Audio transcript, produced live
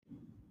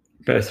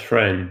Best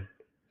Friend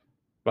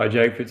by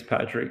Jake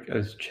Fitzpatrick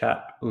as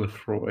Chap Le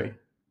Froy.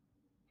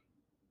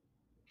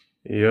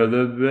 You're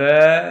the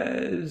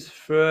best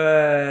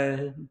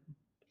friend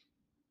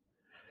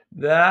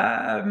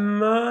that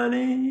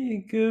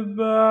money could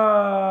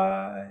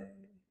buy.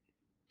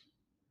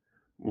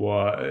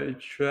 What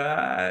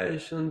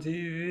trash on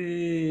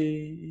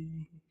TV?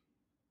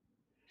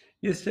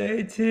 You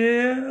stay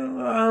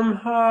till I'm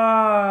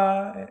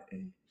high.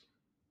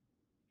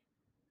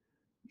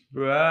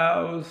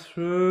 Browse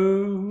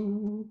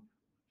through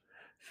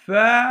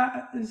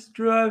fast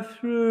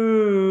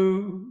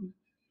drive-through.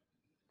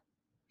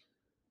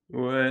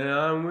 When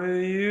I'm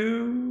with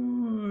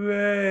you,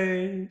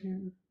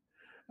 babe,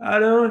 I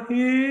don't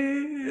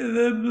hear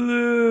the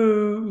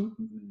blues.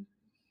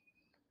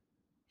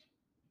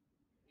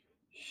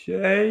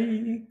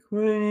 Shake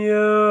when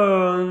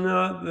you're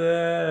not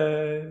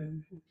there.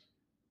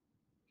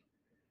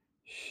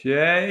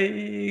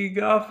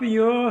 Shake off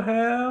your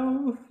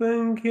health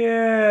and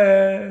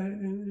care.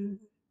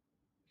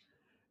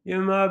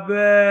 You're my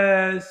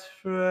best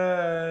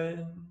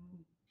friend.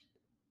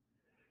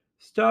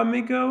 Stop me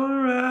going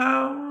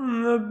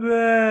round the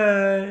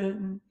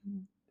bend.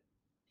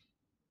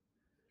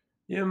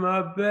 You're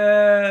my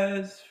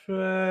best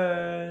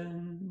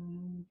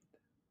friend,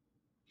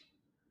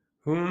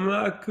 whom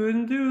I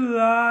couldn't do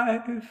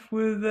life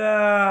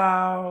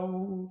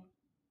without.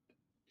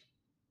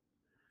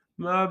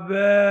 My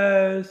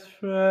best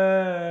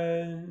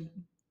friend,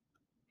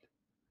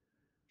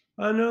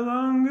 I no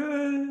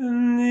longer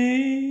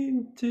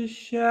need to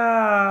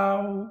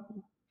shout.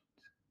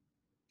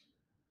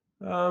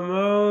 I'm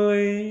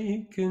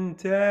only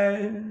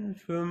content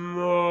for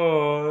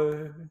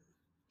more.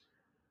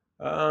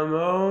 I'm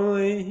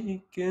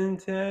only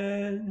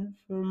content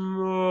for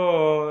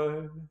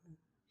more.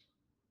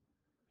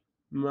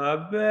 My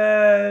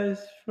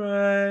best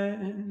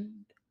friend,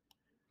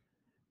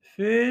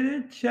 fit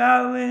to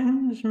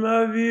challenge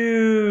my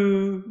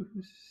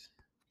views.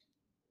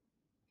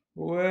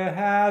 We're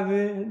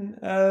having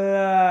a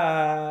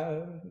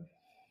laugh.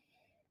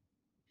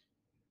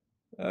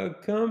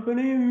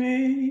 Accompany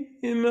me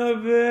in my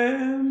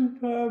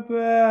vampire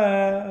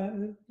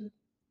bath.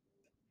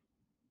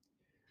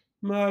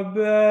 My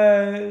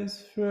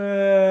best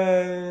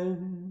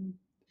friend,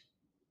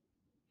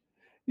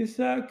 you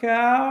suck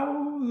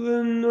out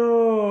the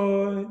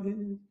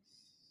noise.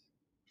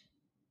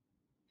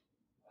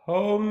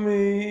 Hold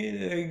me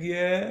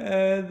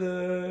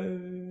together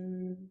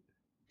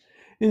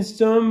in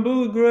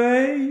stumble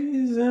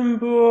grays and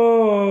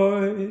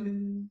boys.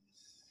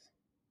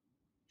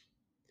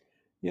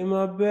 You're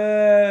my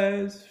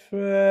best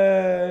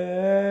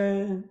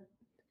friend,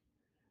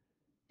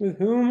 with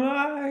whom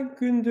I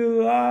couldn't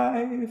do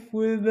life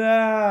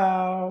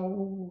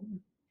without.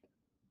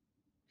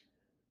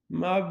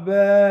 My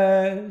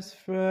best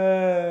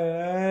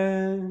friend,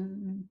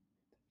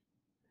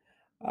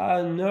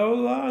 I no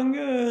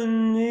longer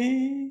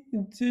need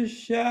to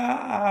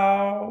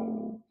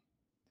shout.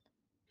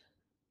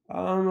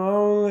 I'm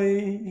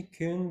only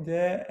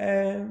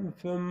condemned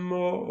for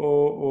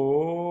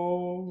more.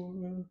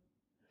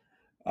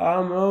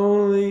 I'm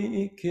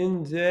only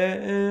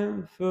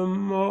condemned for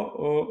more.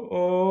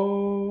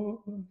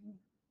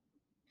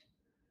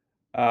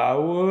 I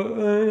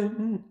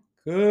wouldn't,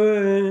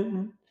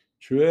 couldn't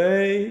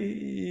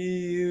trade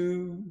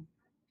you.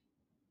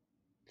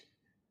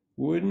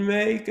 Would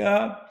make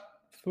up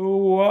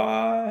for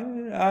what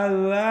I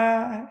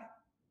lack.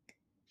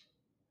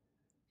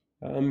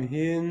 I'm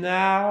here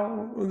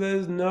now,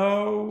 there's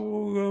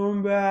no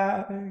going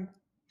back.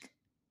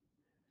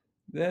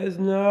 There's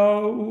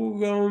no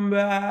going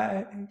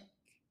back.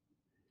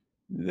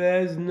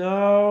 There's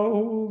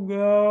no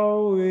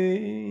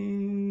going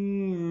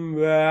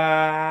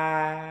back.